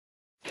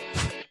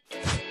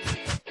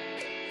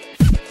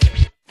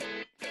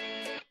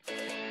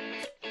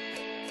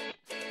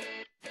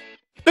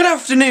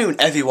afternoon,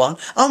 everyone,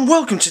 and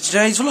welcome to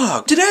today's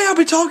vlog. Today I'll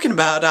be talking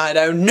about I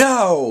don't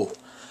know.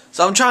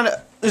 So I'm trying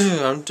to,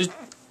 I'm just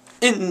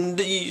in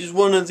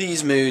one of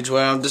these moods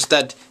where I'm just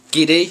dead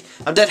giddy.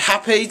 I'm dead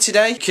happy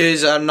today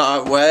because I'm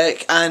not at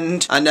work,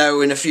 and I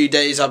know in a few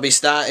days I'll be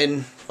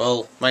starting,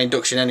 well, my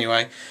induction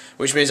anyway,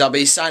 which means I'll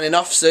be signing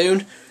off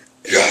soon.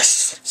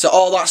 Yes! So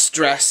all that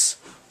stress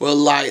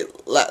will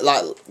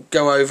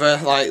go over,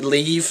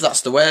 leave,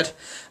 that's the word,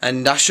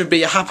 and I should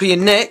be a happier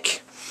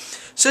Nick.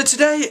 So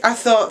today I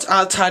thought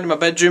I'd tidy my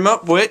bedroom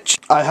up, which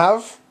I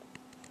have.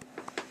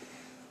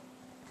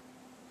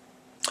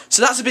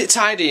 So that's a bit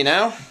tidy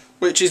now,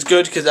 which is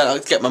good because I'll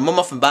get my mum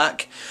off and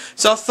back.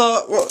 So I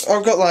thought, well,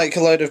 I've got like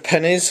a load of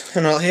pennies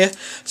and all here,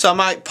 so I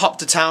might pop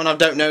to town, I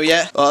don't know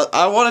yet. But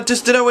I want to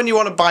just, you know when you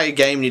want to buy a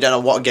game and you don't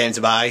know what game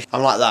to buy?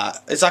 I'm like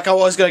that. It's like I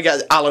was going to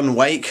get Alan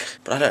Wake,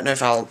 but I don't know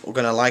if I'm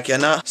going to like it or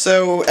not.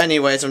 So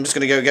anyways, I'm just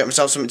going to go get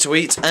myself something to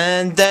eat,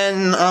 and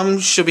then I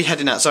should be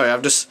heading out. Sorry,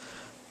 I'm just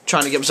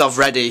trying to get myself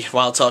ready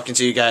while talking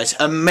to you guys.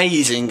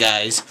 Amazing,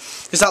 guys.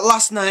 Because that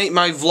last night,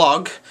 my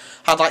vlog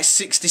had like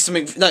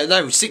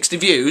 60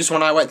 views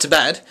when I went to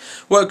bed.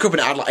 Woke up and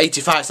it had like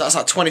 85, so that's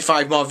like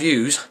 25 more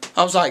views.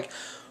 I was like,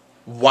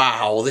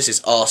 wow, this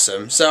is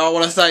awesome. So I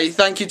want to say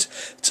thank you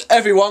to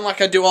everyone,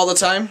 like I do all the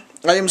time.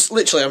 I'm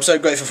so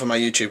grateful for my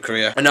YouTube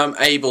career, and I'm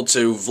able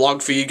to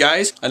vlog for you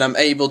guys, and I'm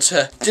able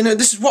to, you know,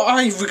 this is what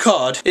I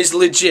record is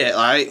legit,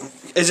 like,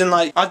 as in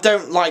like, I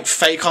don't like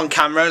fake on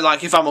camera.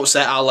 Like if I'm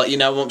upset, I'll let you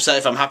know I'm upset.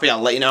 If I'm happy,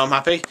 I'll let you know I'm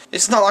happy.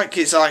 It's not like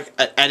it's like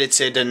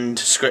edited and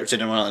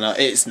scripted and whatnot.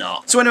 It's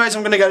not. So anyways,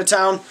 I'm gonna go to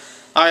town.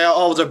 I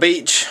ordered a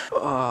beach.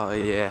 Oh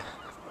yeah.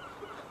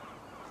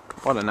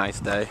 What a nice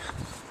day.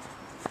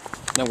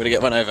 I'm gonna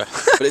get one over.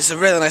 But it's a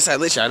really nice day.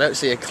 Literally, I don't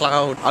see a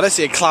cloud. I don't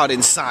see a cloud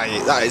in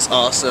sight. That is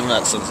awesome.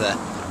 That sunset.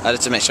 I had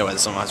to make sure where the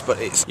sun was, but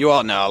it's, you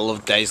all know I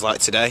love days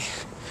like today,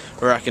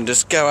 where I can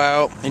just go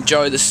out,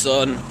 enjoy the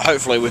sun,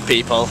 hopefully with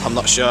people, I'm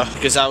not sure,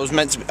 because I was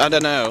meant to, I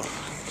don't know,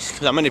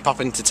 because I'm only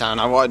popping to town.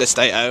 I wanted to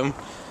stay at home,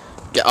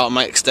 get all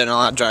my external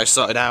hard drive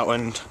sorted out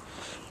and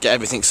get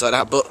everything sorted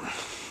out, but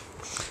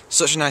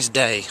such a nice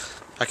day,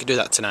 I could do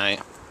that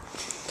tonight.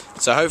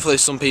 So hopefully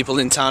some people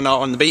in town are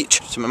on the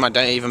beach to make my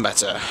day even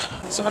better.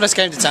 So I just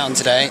came to town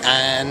today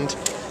and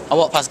I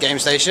walked past Game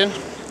Station,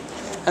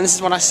 and this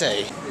is what I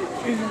see.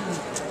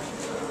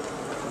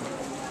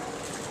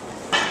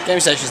 Game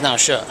Station's now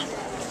shut.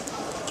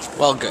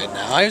 Well, good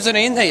now. I was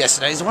only in there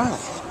yesterday as well.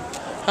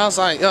 I was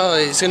like, oh,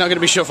 it's not going to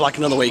be shut for like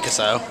another week or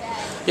so.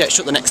 Yeah, it's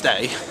shut the next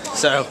day.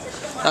 So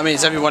that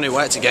means everyone who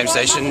worked at Game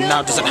Station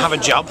now doesn't have a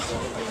job,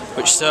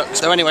 which sucks.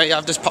 So anyway,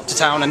 I've just popped to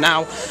town, and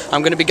now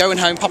I'm going to be going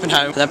home, popping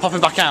home, and then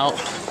popping back out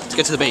to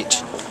go to the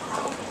beach.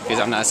 Because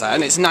I'm nice out,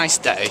 and it's a nice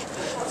day.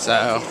 So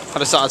I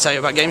just thought I'd tell you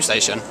about Game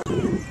Station.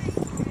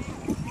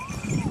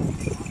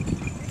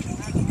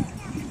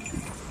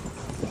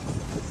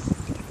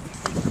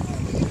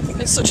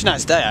 It's such a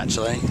nice day,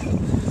 actually.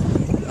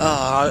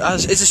 Oh,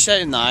 it's a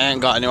shame that I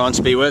ain't got anyone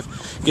to be with,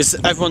 because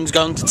everyone's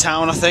gone to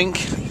town, I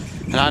think,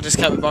 and I just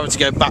can't be bothered to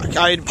go back.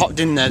 I had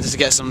popped in there just to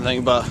get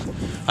something, but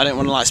I didn't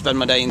want to like spend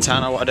my day in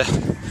town. I wanted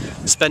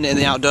to spend it in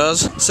the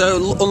outdoors.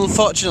 So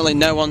unfortunately,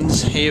 no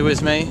one's here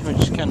with me,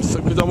 which kind of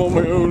sucks because I'm on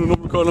my own and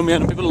I'm recording on my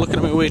own, and people are looking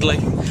at me weirdly.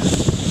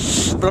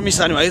 But I'm used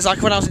to it anyway. It's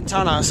like when I was in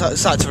town, I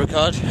started to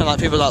record, and like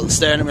people like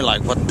staring at me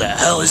like, "What the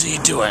hell is he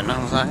doing?" And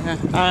I was like, yeah,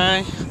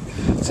 "Hi."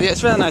 So yeah,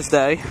 it's a really nice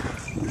day.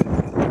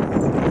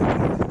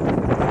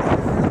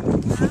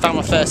 Found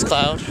my first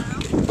cloud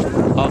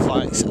of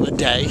like the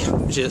day,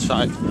 which is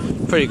like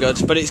pretty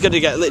good. But it's going to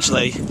get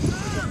literally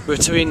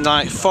between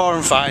like 4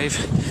 and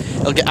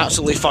 5. It'll get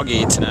absolutely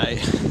foggy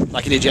tonight,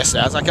 like it did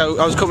yesterday.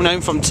 I was coming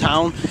home from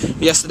town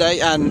yesterday,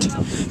 and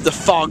the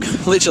fog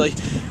literally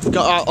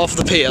got out off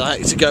the pier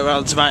like to go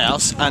around to my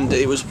house, and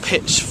it was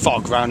pitch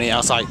fog around here. I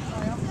was like,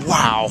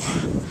 wow.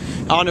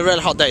 On a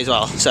really hot day as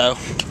well. So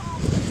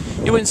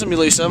you win some, you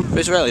lose some, but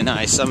it's really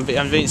nice. I'm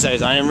being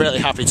serious, I am really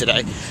happy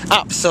today.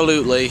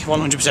 Absolutely,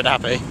 100%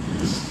 happy.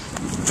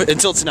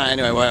 Until tonight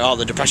anyway, where all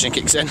the depression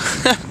kicks in.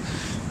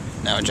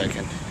 No, I'm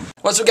joking.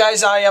 What's up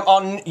guys, I am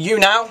on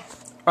Younow.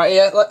 Right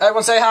here,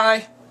 everyone say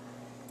hi.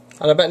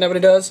 And I bet nobody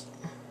does.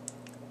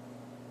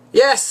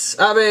 Yes,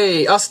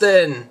 Abby,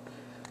 Austin.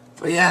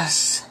 But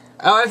yes.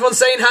 Oh, everyone's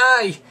saying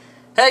hi.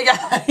 Hey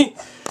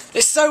guys.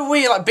 It's so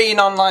weird like being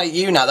on like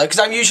Younow though, because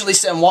I usually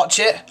sit and watch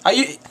it.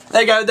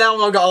 There you go, now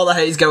I've got all the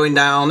haze going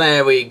down,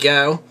 there we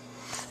go.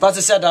 But as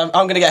I said, I'm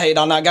going to get hated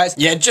on that, guys.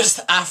 Yeah, just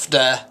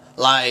after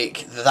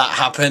like that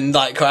happened,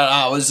 like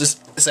I was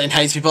just saying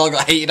hey to people, I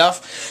got hated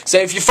off. So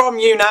if you're from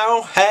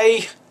Younow,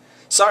 hey,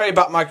 sorry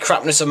about my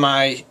crapness of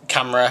my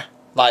camera,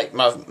 like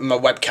my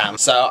webcam.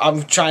 So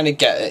I'm trying to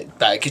get it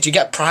better, because you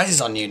get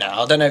prizes on Younow.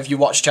 I don't know if you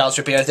watch Child's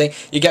Trip or anything.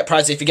 You get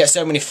prizes if you get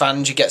so many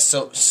fans, you get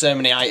so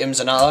many items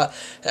and all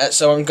that.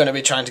 So I'm going to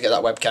be trying to get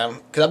that webcam,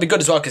 because that'd be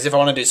good as well, because if I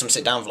want to do some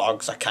sit down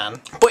vlogs I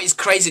can. But it's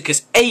crazy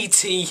because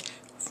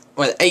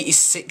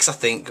 86 I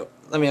think,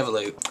 let me have a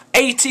look,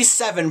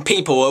 87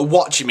 people were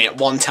watching me at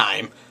one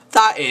time.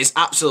 That is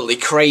absolutely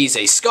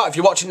crazy. Scott, if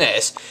you're watching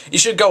this, you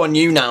should go on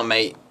Younow,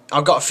 mate.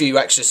 I've got a few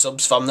extra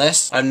subs from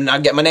this, and I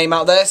get my name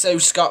out there. So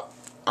Scott,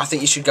 I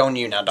think you should go on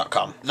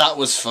Younow.com. That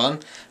was fun.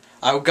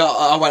 I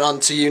went on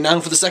to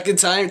Younow for the second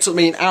time. It took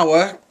me an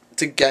hour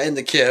to get in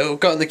the queue.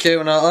 Got in the queue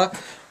and I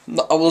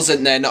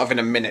wasn't there not even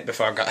a minute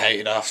before I got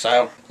hated off.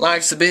 So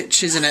life's a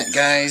bitch, isn't it,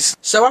 guys?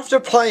 So after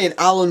playing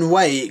Alan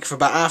Wake for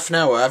about half an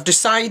hour, I've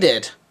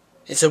decided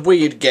it's a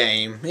weird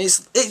game.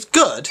 It's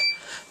good,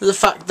 but the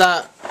fact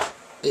that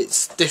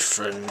it's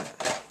different.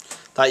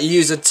 Like you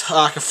use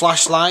like a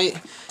flashlight,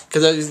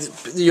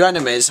 because your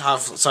enemies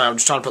have. Sorry, I'm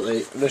just trying to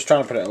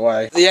put it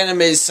away. The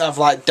enemies have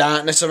like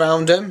darkness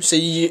around them, so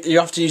you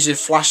have to use your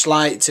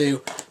flashlight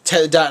to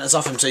take the darkness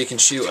off them so you can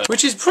shoot them,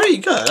 which is pretty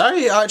good.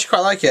 I actually quite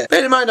like it.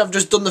 Bear in mind, I've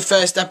just done the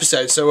first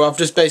episode, so I've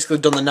just basically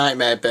done the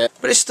nightmare bit,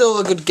 but it's still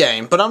a good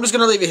game. But I'm just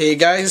gonna leave it here,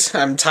 guys.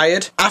 I'm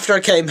tired. After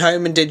I came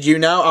home and did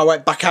Younow, I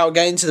went back out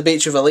again to the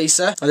beach with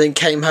Elisa. I then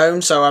came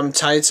home, so I'm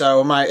tired. So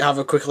I might have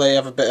a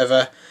bit of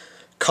a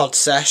COD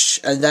sesh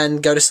and then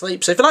go to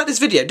sleep. So if you like this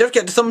video, don't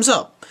forget to thumbs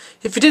up.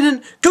 If you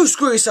didn't, go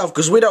screw yourself,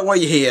 because we don't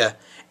want you here.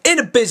 In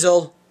a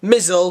bizzle,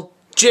 mizzle,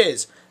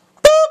 jizz.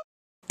 Boop.